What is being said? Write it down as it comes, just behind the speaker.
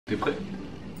T'es prêt?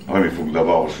 Ouais, mais il faut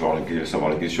d'abord savoir les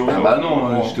questions. Ah bah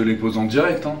non, je te les pose en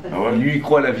direct. Hein. Ah ouais. Lui, il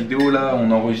croit la vidéo là, on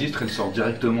enregistre, elle sort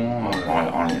directement.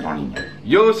 En ligne.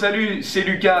 Yo, salut, c'est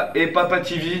Lucas et Papa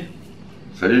TV.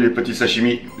 Salut les petits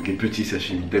sashimi. Les petits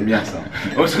sashimi, t'aimes bien ça.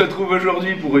 On se retrouve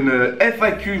aujourd'hui pour une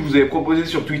FAQ. Vous avez proposé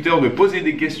sur Twitter de poser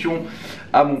des questions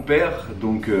à mon père.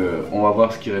 Donc on va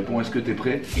voir ce qu'il répond. Est-ce que t'es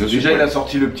prêt? Déjà, il a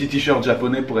sorti le petit t-shirt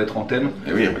japonais pour être en thème.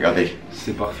 Eh oui, regardez.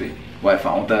 C'est parfait. Ouais,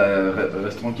 enfin,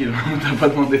 reste tranquille, on t'a pas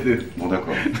demandé de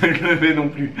lever non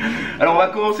plus. Alors, on va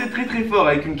commencer très très fort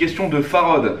avec une question de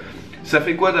Farod. Ça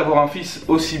fait quoi d'avoir un fils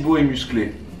aussi beau et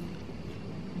musclé?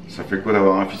 Ça fait quoi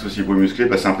d'avoir un fils aussi beau et musclé?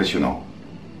 Bah, c'est impressionnant.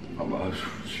 Ah bah,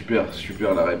 super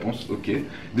la réponse, ok.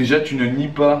 Déjà, tu ne nies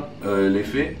pas les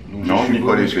faits. Donc non, je nie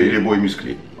pas les faits, il est beau et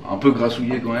musclé. Un peu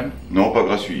grassouillé quand même? Non, pas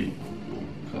grassouillé.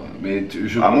 Mais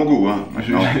à mon goût, hein.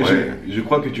 Je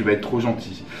crois que tu vas être trop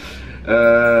gentil.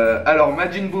 Alors,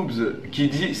 Majin Boobs qui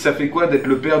dit: ça fait quoi d'être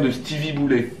le père de Stevie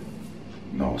Boulet?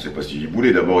 Non, c'est pas Stevie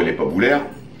Boulet, d'abord il est pas boulaire.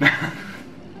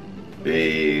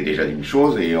 Et déjà une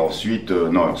chose, et ensuite,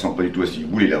 non, il ressemble pas du tout à Stevie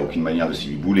Boulet, il a aucune manière de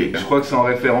Stevie Boulet. Je crois que c'est en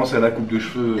référence à la coupe de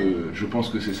cheveux, je pense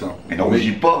que c'est ça. Mais ne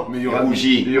rougis pas, mais il y aura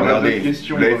d'autres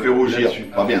questions. Vous l'avez fait rougir,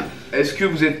 pas bien. Est-ce que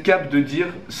vous êtes capable de dire: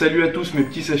 salut à tous mes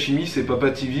petits sashimi, c'est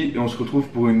Papa TV et on se retrouve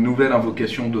pour une nouvelle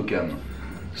invocation d'Okan?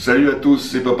 Salut à tous,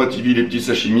 c'est Papa TV les petits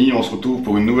sashimi, on se retrouve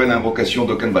pour une nouvelle invocation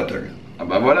d'Okan Battle. Ah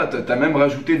bah voilà, t'as même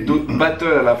rajouté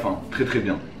Battle à la fin, très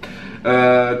bien.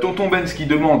 Tonton Benz qui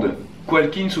demande: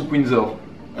 Qualkins ou Quinzor?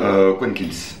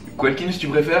 Quenkils. Qualkins tu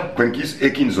préfères? Quenkils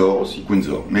et Quinzor aussi,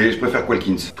 Quinzor, mais je préfère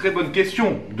Qualkins. Très bonne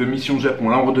question de Mission Japon,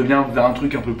 là on redevient vers un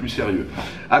truc un peu plus sérieux.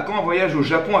 À quand un voyage au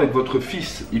Japon avec votre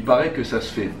fils? Il paraît que ça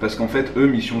se fait, parce qu'en fait eux,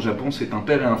 Mission Japon, c'est un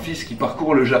père et un fils qui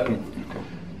parcourent le Japon.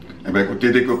 Eh ben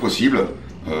écoutez, dès que possible,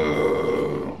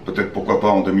 peut-être pourquoi pas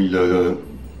en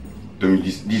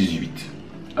 2018.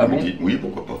 Ah bon? Oui,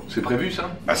 pourquoi pas. C'est prévu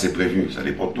ça? Ah c'est prévu, ça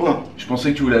dépend de toi. Je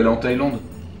pensais que tu voulais aller en Thaïlande.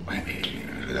 Ouais, mais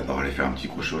je vais d'abord aller faire un petit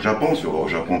crochet au Japon,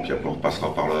 puis après on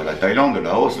repassera par la Thaïlande, le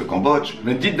Laos, le Cambodge.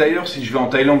 Mais dites d'ailleurs si je vais en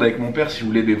Thaïlande avec mon père, si vous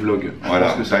voulez des vlogs.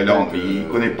 Voilà, Thaïlande, il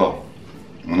connaît pas.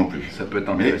 Moi non plus. Ça peut être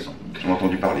intéressant. J'en ai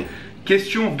entendu parler.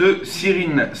 Question de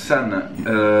Cyrine San.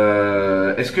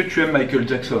 Est-ce que tu aimes Michael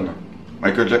Jackson?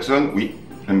 Michael Jackson, oui,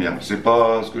 j'aime bien. C'est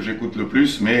pas ce que j'écoute le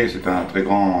plus, mais c'est un très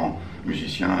grand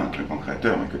musicien, un très grand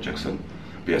créateur, Michael Jackson.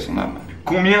 Paix à son âme.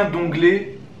 Combien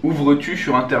d'onglets ouvres-tu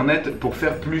sur internet pour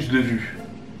faire plus de vues?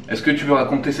 Est-ce que tu veux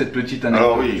raconter cette petite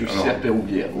anecdote du cerf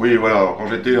pérouvière? Oui, voilà, quand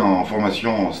j'étais en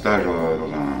formation, en stage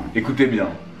Écoutez bien.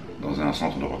 Dans un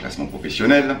centre de reclassement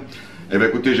professionnel, eh ben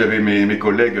écoutez, j'avais mes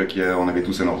collègues on avait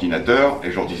tous un ordinateur,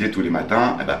 et je leur disais tous les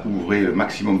matins, eh ben, ouvrez le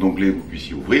maximum d'onglets que vous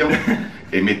puissiez ouvrir,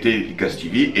 et mettez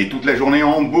LuccassTV, et toute la journée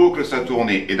en boucle ça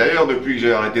tournait. Et d'ailleurs, depuis que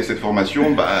j'ai arrêté cette formation,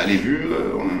 bah, les vues...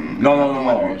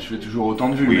 Non, je fais toujours autant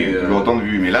de vues. Oui, toujours autant de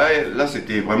vues, mais là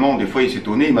c'était vraiment, des fois il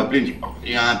s'étonnait, il m'appelait, il me dit, oh,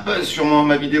 il y a un buzz sur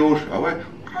ma vidéo. Je fais, ah ouais,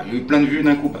 il y a eu plein de vues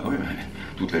d'un coup. Bah ouais,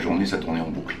 toute la journée ça tournait en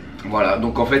boucle. Voilà,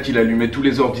 donc en fait il allumait tous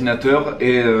les ordinateurs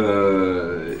et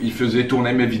il faisait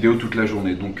tourner mes vidéos toute la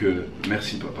journée, donc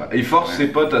merci papa. Et il force ses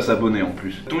potes à s'abonner en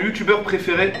plus. Ton youtubeur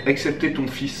préféré, excepté ton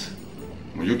fils?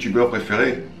 Mon youtubeur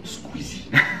préféré, Squeezie.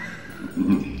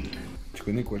 Tu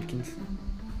connais Qualkins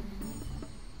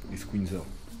et Squinzor?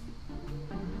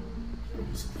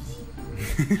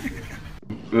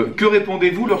 Que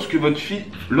répondez-vous lorsque votre fille,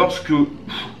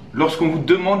 lorsqu'on vous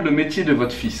demande le métier de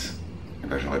votre fils?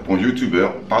 Ben, je réponds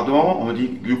youtubeur. Pardon, on me dit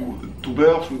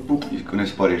youtubeur, ils ne connaissent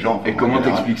pas les gens. Enfin, et comment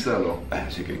t'expliques ça alors? Ben,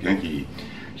 c'est quelqu'un qui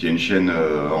a une chaîne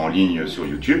en ligne sur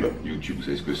YouTube. YouTube, vous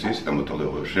savez ce que c'est? C'est un moteur de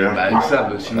recherche. Bah, ils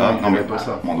savent, sinon ils ne connaissent pas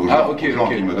ça. Aux gens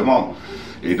qui me demandent.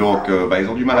 Et donc, ils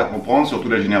ont du mal à comprendre, surtout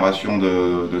la génération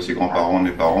de ses grands-parents, de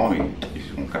mes parents. Ils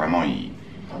sont carrément, ils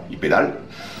pédalent.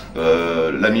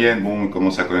 La mienne, bon,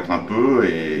 commence à connaître un peu,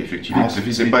 et effectivement,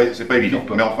 c'est pas évident.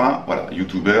 Mais enfin, voilà,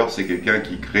 youtubeur, c'est quelqu'un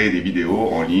qui crée des vidéos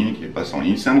en ligne, qui les passe en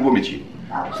ligne. C'est un nouveau métier.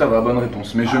 Ça va, bonne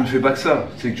réponse. Mais je ne fais pas que ça.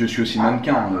 C'est que je suis aussi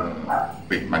mannequin.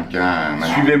 Oui, mannequin.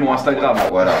 Suivez mon Instagram.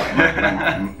 Voilà,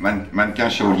 mannequin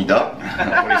chez Olida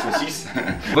pour les saucisses.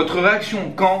 Votre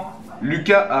réaction quand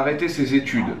Lucas a arrêté ses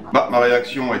études? Bah, ma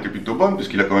réaction a été plutôt bonne, parce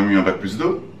qu'il a quand même eu un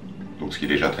bac+2. Donc ce qui est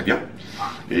déjà très bien.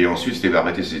 Et ensuite, c'était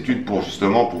d'arrêter ses études pour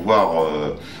justement pouvoir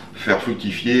faire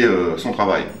fructifier son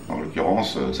travail, en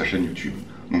l'occurrence sa chaîne YouTube.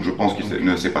 Donc je pense qu'il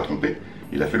ne s'est pas trompé,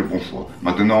 il a fait le bon choix.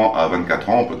 Maintenant, à 24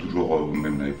 ans, on peut toujours,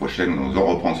 même l'année prochaine,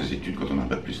 reprendre ses études quand on a un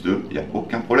bac+2, il n'y a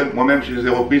aucun problème. Moi-même, je les ai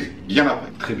reprises bien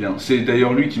après. Très bien. C'est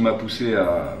d'ailleurs lui qui m'a poussé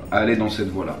à aller dans cette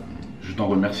voie-là. Je t'en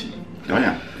remercie. De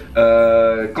rien.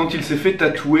 Quand il s'est fait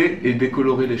tatouer et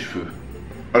décolorer les cheveux.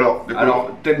 Alors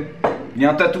Il y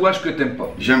a un tatouage que t'aimes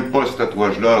pas. J'aime pas ce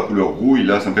tatouage-là, la couleur rouille,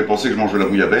 là, ça me fait penser que je mange de la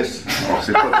bouillabaisse. Alors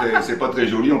c'est pas très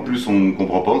joli, en plus on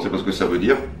comprend pas, on ne sait pas ce que ça veut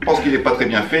dire. Je pense qu'il est pas très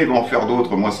bien fait, il va en faire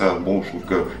d'autres. Moi ça, bon, je trouve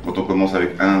que quand on commence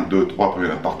avec 1, 2, 3, après il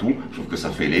y en a partout, je trouve que ça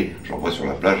fait laid. J'en vois sur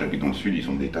la plage, j'habite dans le sud, ils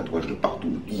ont des tatouages de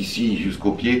partout, ici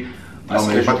jusqu'aux pieds. Ah,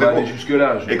 mais je vais pas aller jusque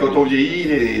là. Et quand on vieillit,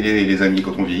 les amis,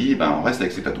 quand on vieillit, ben, on reste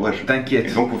avec ses tatouages. T'inquiète.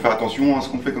 Et donc il faut faire attention à ce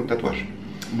qu'on fait comme tatouage.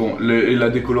 Bon, et la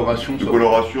décoloration.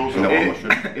 Décoloration, c'est n'importe quoi.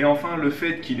 Et enfin, le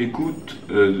fait qu'il écoute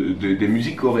des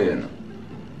musiques coréennes.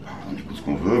 On écoute ce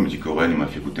qu'on veut, musique coréenne, il m'a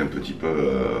fait écouter un petit peu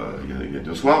il y a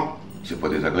 2 soirs. C'est pas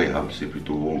désagréable, c'est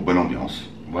plutôt bonne ambiance.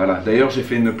 Voilà, d'ailleurs j'ai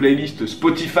fait une playlist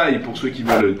Spotify pour ceux qui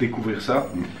veulent découvrir ça.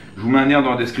 Je vous mets un lien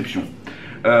dans la description.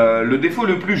 Le défaut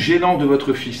le plus gênant de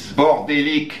votre fils?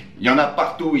 Bordélique, il y en a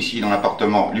partout ici dans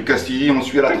l'appartement. LucasTV, on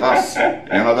suit à la trace.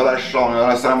 Il y en a dans la chambre, il y en a dans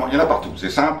la salle, il y en a partout. C'est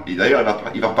simple. Et d'ailleurs,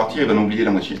 il va repartir, il va en oublier la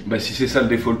moitié. Bah si c'est ça le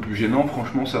défaut le plus gênant,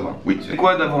 franchement ça va. Oui. C'est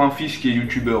quoi d'avoir un fils qui est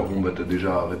youtubeur? Bon bah t'as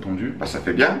déjà répondu. Bah ça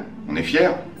fait bien, on est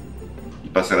fiers. Il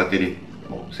passe à la télé.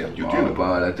 Bon, certes YouTube. Ah,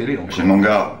 pas à la télé. Chez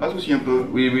Manga, passe aussi un peu.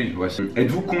 Oui, oui, ouais.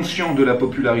 Êtes-vous conscient de la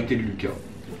popularité de Lucas?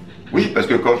 Oui, parce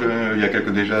que il y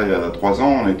a 3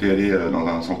 ans, on était allé dans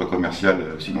un centre commercial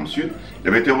ici dans le sud. Il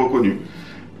avait été reconnu.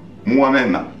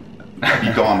 Moi-même,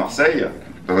 habitant à Marseille,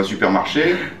 dans un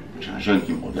supermarché, j'ai un jeune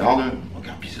qui me regarde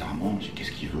bizarrement, je dis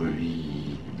qu'est-ce qu'il veut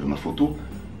lui de ma photo.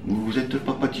 Vous êtes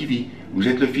Papa TV, vous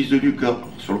êtes le fils de Lucas.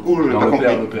 Sur le coup, je n'ai pas compris.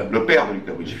 Le père de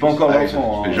Lucas, oui. J'ai pas encore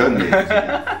l'enfant. J'étais jeune, mais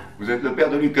vous êtes le père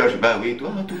de Lucas. Je dis, bah oui,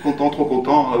 toi, tout content, trop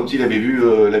content. Aussi, il avait vu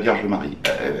la Vierge Marie.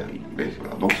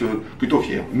 Voilà. Donc, plutôt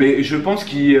fier. Mais je pense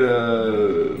qu'il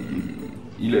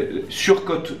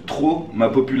surcote trop ma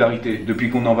popularité. Depuis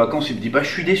qu'on est en vacances, il me dit, bah je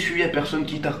suis déçu, il n'y a personne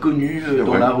qui t'a reconnu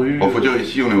dans la rue. Bon, faut dire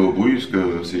ici, on est au Brusque,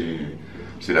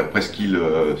 c'est la presqu'île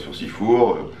sur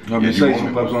Sifour. Non, mais ça, ils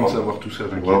n'ont pas besoin de savoir tout ça.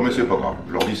 Ouais, mais c'est pas grave.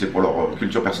 Je leur dis, c'est pour leur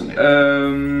culture personnelle.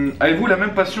 Avez-vous la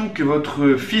même passion que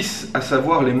votre fils, à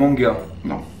savoir les mangas?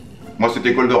 Non. Moi,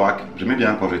 c'était Goldorak. J'aimais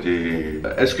bien quand j'étais...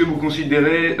 Est-ce que vous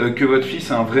considérez que votre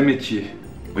fils a un vrai métier?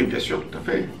 Oui, bien sûr, tout à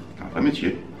fait. C'est un vrai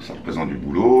métier. Ça représente du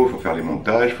boulot, il faut faire les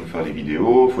montages, il faut faire les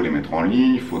vidéos, il faut les mettre en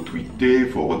ligne, il faut tweeter, il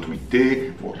faut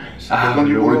retweeter.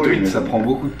 Le retweet, ça prend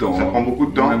beaucoup de temps. Ça prend beaucoup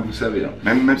de temps. Même vous savez. Hein.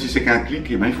 Même si c'est qu'un clic,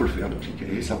 eh ben, il faut le faire, de cliquer,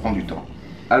 et ça prend du temps.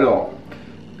 Alors,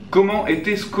 comment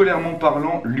était scolairement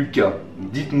parlant Lucas?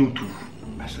 Dites-nous tout.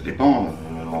 Bah, ça dépend.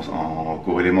 En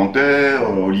cours élémentaire,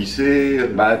 au lycée.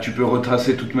 Bah, tu peux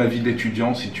retracer toute ma vie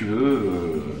d'étudiant si tu veux.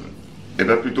 Eh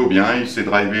ben, plutôt bien. Il s'est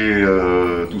drivé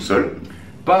tout seul.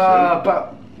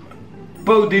 Pas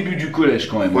au début du collège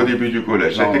quand même. Pas au début du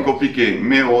collège. Ça a été compliqué,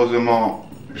 mais heureusement,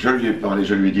 je lui ai parlé,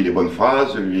 je lui ai dit les bonnes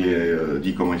phrases, je lui ai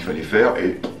dit comment il fallait faire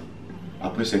et.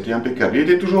 Après, c'était impeccable. Il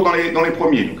était toujours dans les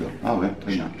premiers, Lucas. Ah ouais,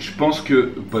 très bien. Je pense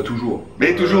que, pas toujours.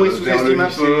 Mais toujours, il sous-estime un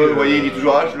peu. Vous voyez, il dit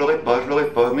toujours, ah, je l'aurais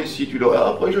pas. Mais si, tu l'aurais.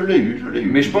 Après, je l'ai eu.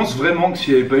 Mais je pense vraiment que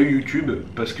s'il n'y avait pas eu YouTube,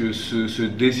 parce que ce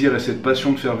désir et cette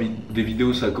passion de faire des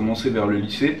vidéos, ça a commencé vers le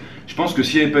lycée. Je pense que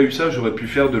s'il n'y avait pas eu ça, j'aurais pu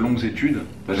faire de longues études.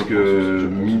 Parce que,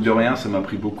 mine de rien, ça m'a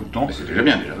pris beaucoup de temps. Mais c'était déjà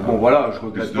bien, déjà. Bon, voilà, je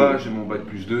regrette pas, j'ai mon bac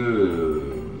 +2.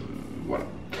 Voilà.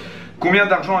 Combien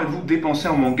d'argent avez-vous dépensé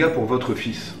en manga pour votre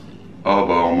fils? Ah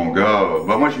bah en manga,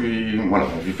 bah moi je lui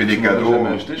fais des cadeaux,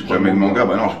 jamais de manga,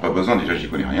 bah non j'ai pas besoin, déjà j'y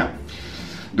connais rien.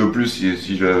 De plus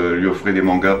si je lui offrais des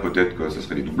mangas peut-être que ça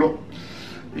serait des doublons,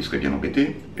 il serait bien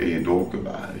embêté, et donc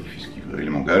bah il fait ce qu'il veut,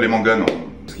 les mangas non,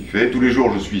 ce qu'il fait, tous les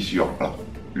jours je suis sur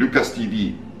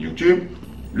LucasTV YouTube,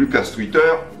 Lucas Twitter,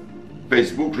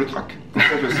 Facebook, je traque, comme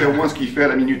ça je sais au moins ce qu'il fait à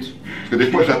la minute, parce que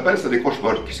des fois j'appelle, ça décroche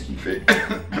pas, qu'est-ce qu'il fait?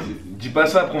 Dis pas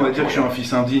ça, après on va dire que je suis un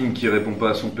fils indigne qui répond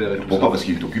pas à son père et tout ça. Pourquoi? Parce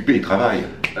qu'il est occupé, il travaille.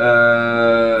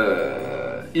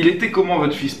 Il était comment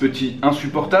votre fils petit?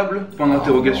 Insupportable? Point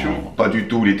d'interrogation. Pas du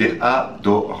tout, il était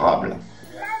adorable.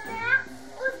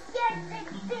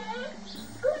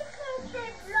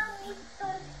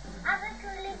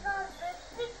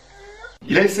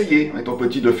 Il a essayé, étant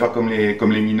petit, de faire comme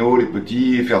les minots, les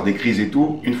petits, faire des crises et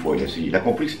tout. Une fois, il a essayé. Il a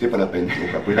compris que c'était pas la peine.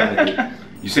 Donc après, il a arrêté.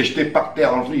 Il s'est jeté par terre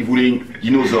dans le truc, il voulait une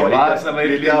dinosaure. Ça va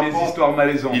être des histoires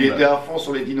malaisantes. Il était à fond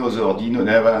sur les dinosaures.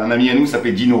 Un ami à nous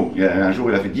s'appelait Dino. Un jour,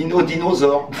 il a fait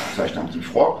dinosaure. Ça a acheté un petit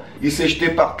froid. Il s'est jeté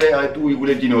par terre et tout, il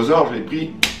voulait le dinosaure. Je l'ai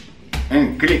pris, un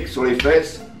clic sur les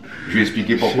fesses. Je lui ai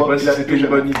expliqué pourquoi. Je sais pas si c'était une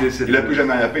bonne idée. Il n'a plus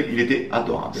jamais rien fait. Il était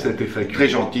adorable. C'était facile. Très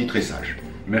gentil, très sage.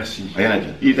 Merci. Rien à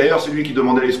dire. D'ailleurs, c'est lui qui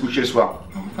demandait d'aller se coucher le soir.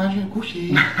 Enfin, je vais me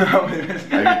coucher. À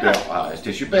 8h. Ah,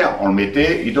 c'était super. On le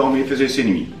mettait, il dormait, il faisait ses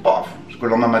nuits. Paf. Jusqu'au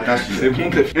lendemain matin, c'est bon.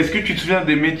 Est-ce que tu te souviens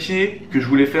des métiers que je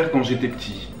voulais faire quand j'étais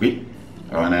petit? Oui.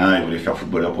 Alors, il y en a un, il voulait faire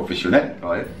footballeur professionnel.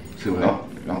 Ouais, c'est vrai.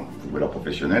 Non, footballeur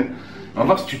professionnel. On va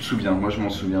voir si tu te souviens. Moi, je m'en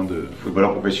souviens de.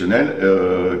 Footballeur professionnel,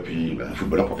 puis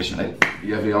footballeur professionnel. Il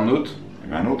y avait un autre.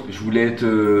 Il y avait un autre. Je voulais être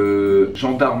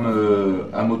gendarme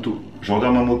à moto.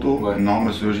 Gendarme à moto? Ouais. Non,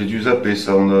 monsieur, j'ai dû zapper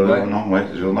ça. Ouais. Non, ouais,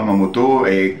 gendarme à moto.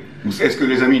 Et est-ce que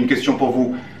les amis, une question pour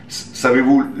vous.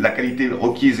 Savez-vous la qualité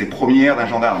requise et première d'un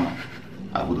gendarme?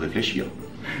 À vous de réfléchir.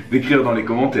 D'écrire dans les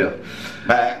commentaires.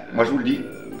 Ben, moi je vous le dis,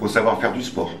 faut savoir faire du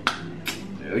sport.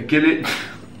 Quel est...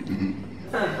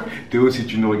 Théo, si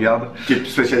tu nous regardes. Quelle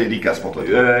spéciale dédicace pour toi.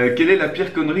 Quelle est la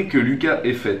pire connerie que Lucas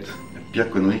ait faite? La pire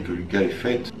connerie que Lucas ait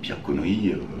faite? Pire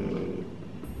connerie...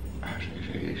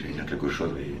 J'allais dire quelque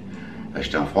chose, mais...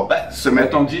 Acheter un froid. Bah, se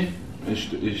mettre... Attends, dis.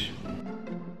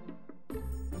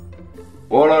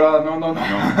 Oh là là, non, non, non,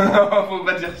 faut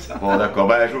pas dire ça. Bon d'accord,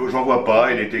 bah, j'en vois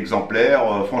pas, il était exemplaire,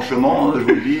 franchement, je vous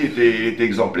le dis, il était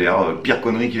exemplaire. Pire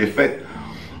connerie qu'il ait faite,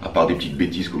 à part des petites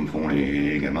bêtises comme font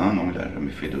les gamins, non, il a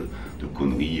jamais fait de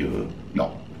conneries, non.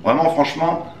 Vraiment,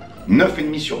 franchement,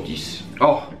 9,5 sur 10.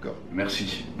 Oh, d'accord,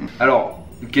 merci. Alors,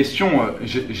 question,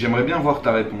 j'aimerais bien voir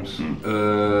ta réponse.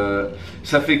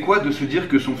 Ça fait quoi de se dire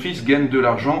que son fils gagne de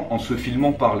l'argent en se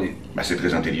filmant parler? Bah, c'est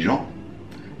très intelligent.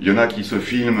 Il y en a qui se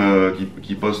filment,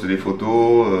 qui postent des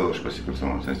photos, je sais pas si c'est comme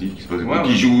ça se dit,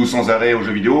 qui jouent sans arrêt aux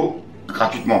jeux vidéo,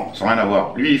 gratuitement, sans rien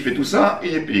avoir. Lui, il fait tout ça et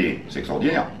il est payé. C'est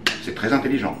extraordinaire. C'est très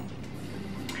intelligent.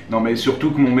 Non, mais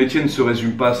surtout que mon métier ne se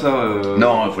résume pas à ça.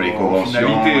 Non, il faut les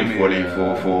conventions, il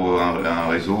faut un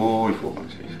réseau, il faut...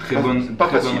 Très bonne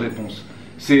réponse.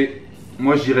 C'est,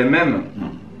 moi je dirais même,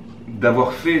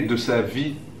 d'avoir fait de sa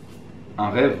vie un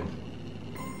rêve.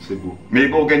 C'est beau. Mais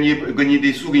bon, gagner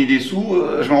des sous,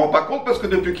 je m'en rends pas compte parce que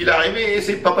depuis qu'il est arrivé,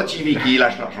 c'est Papa TV qui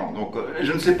lâche l'argent. Donc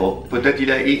je ne sais pas. Peut-être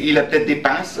il a peut-être des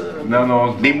pinces,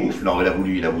 des moufles. Non,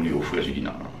 il a voulu au fou. J'ai dit non.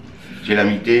 J'ai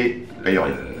l'amitié, paye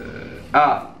rien.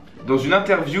 Dans une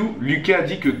interview, Lucas a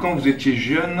dit que quand vous étiez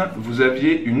jeune, vous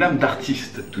aviez une âme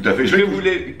d'artiste. Tout à fait.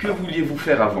 Que vouliez-vous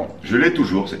faire avant? Je l'ai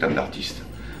toujours, cette âme d'artiste.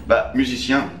 Bah,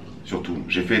 musicien, surtout.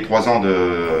 J'ai fait 3 ans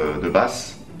de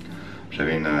basse.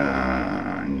 J'avais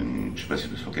je sais pas si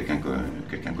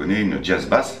quelqu'un connaît, une jazz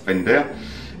bass, Père.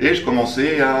 Et je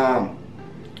commençais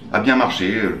à bien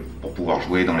marcher pour pouvoir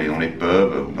jouer dans les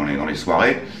pubs, dans les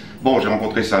soirées. Bon, j'ai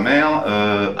rencontré sa mère.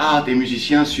 T'es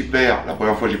musicien, super. La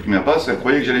première fois que j'ai pris ma basse, elle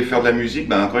croyait que j'allais faire de la musique,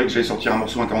 elle croyait que j'allais sortir un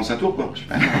morceau à 45 tours, quoi.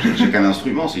 J'ai qu'un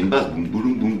instrument, c'est une basse, boum,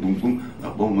 boum, boum, boum, boum.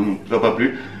 Bon, moi non, ça m'a pas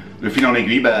plu. Le fil en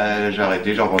aiguille, j'ai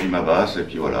arrêté, j'ai revendu ma basse, et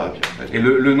puis voilà. Puis après, et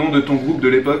le nom de ton groupe de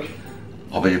l'époque?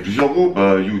 Il y a plusieurs groupes,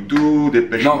 U2,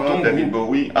 Dépêche Mode, David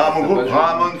Bowie. Mon groupe,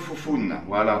 Ramon Foufoun.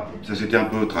 Voilà, ça c'était un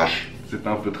peu trash. C'était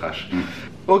un peu trash.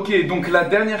 Ok, donc la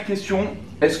dernière question,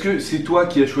 est-ce que c'est toi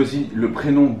qui as choisi le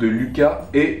prénom de Lucas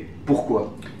et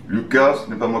pourquoi? Lucas, ce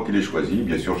n'est pas moi qui l'ai choisi,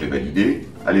 bien sûr j'ai validé.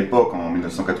 À l'époque, en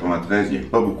 1993, il n'y avait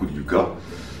pas beaucoup de Lucas.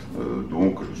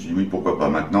 Donc je me suis dit oui, pourquoi pas.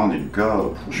 Maintenant, des Lucas.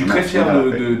 Je suis très fier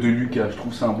de Lucas, je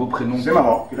trouve que c'est un beau prénom. C'est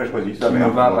maman qui l'a choisi, ça.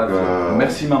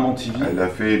 Merci Maman TV.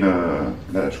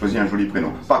 Elle a choisi un joli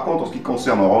prénom. Par contre, en ce qui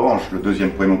concerne en revanche le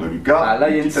deuxième prénom de Lucas. Là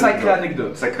il y a une sacrée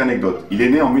anecdote. Sacrée anecdote. Il est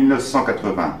né en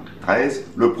 1993,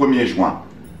 le 1er juin.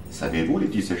 Savez-vous,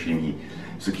 Laetitia Chémy,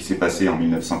 ce qui s'est passé en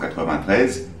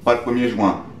 1993? Pas le 1er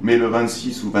juin, mais le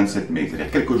 26 ou 27 mai,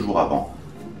 c'est-à-dire quelques jours avant.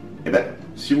 Eh bien,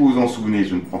 si vous vous en souvenez,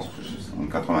 je ne pense pas. En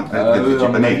 93,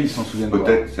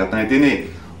 peut-être certains étaient nés.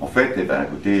 En fait,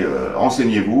 écoutez,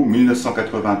 renseignez-vous,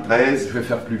 1993, je vais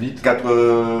faire plus vite.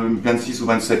 26 ou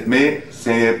 27 mai,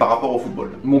 c'est par rapport au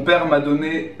football. Mon père m'a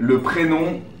donné le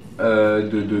prénom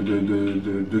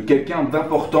de quelqu'un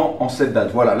d'important en cette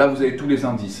date. Voilà, là vous avez tous les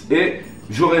indices. Et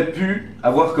j'aurais pu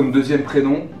avoir comme deuxième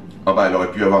prénom... elle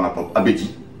aurait pu avoir n'importe...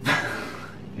 Abedi.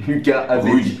 Lucas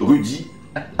Abedi. Rudy.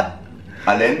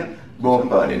 Allen. Bon,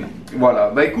 pas Allen.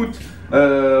 Voilà, écoute...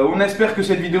 on espère que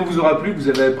cette vidéo vous aura plu, que vous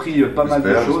avez appris pas mal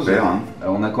de choses.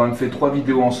 On a quand même fait 3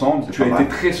 vidéos ensemble, tu as été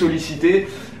très sollicité.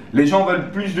 Les gens veulent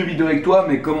plus de vidéos avec toi,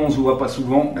 mais comme on se voit pas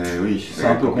souvent, c'est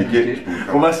un peu compliqué.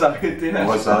 On va s'arrêter là.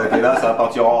 Ça va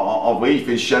partir en vrille, il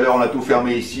fait chaleur, on a tout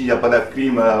fermé ici, il n'y a pas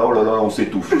d'air-clim, oh là là, on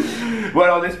s'étouffe.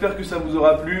 Voilà, on espère que ça vous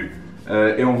aura plu,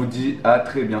 et on vous dit à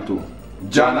très bientôt.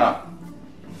 Jana.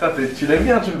 Tu l'aimes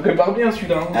bien, tu le prépares bien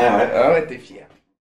celui-là. Ah ouais, t'es fier.